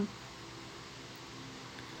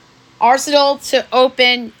 Arsenal to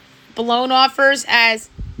open balloon offers as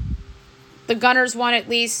the Gunners want at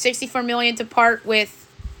least $64 million to part with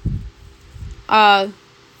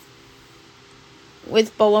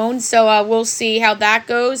balloons. So we'll see how that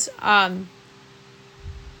goes.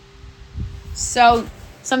 So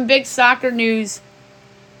some big soccer news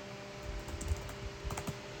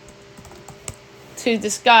to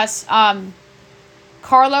discuss.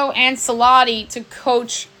 Carlo Ancelotti to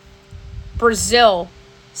coach Brazil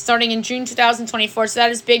starting in June 2024. So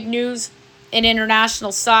that is big news. in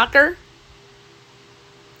international soccer.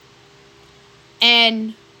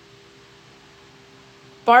 And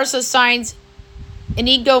Barca signs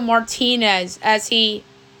Inigo Martinez as he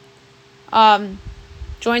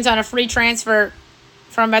joins on a free transfer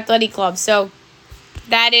from Athletic Club. So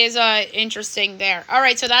that is interesting there. All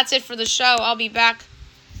right, so that's it for the show. I'll be back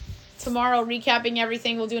tomorrow recapping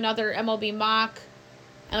everything. We'll do another MLB mock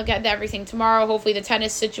and look at everything tomorrow. Hopefully the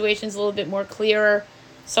tennis situation is a little bit more clearer.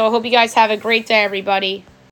 So I hope you guys have a great day, everybody.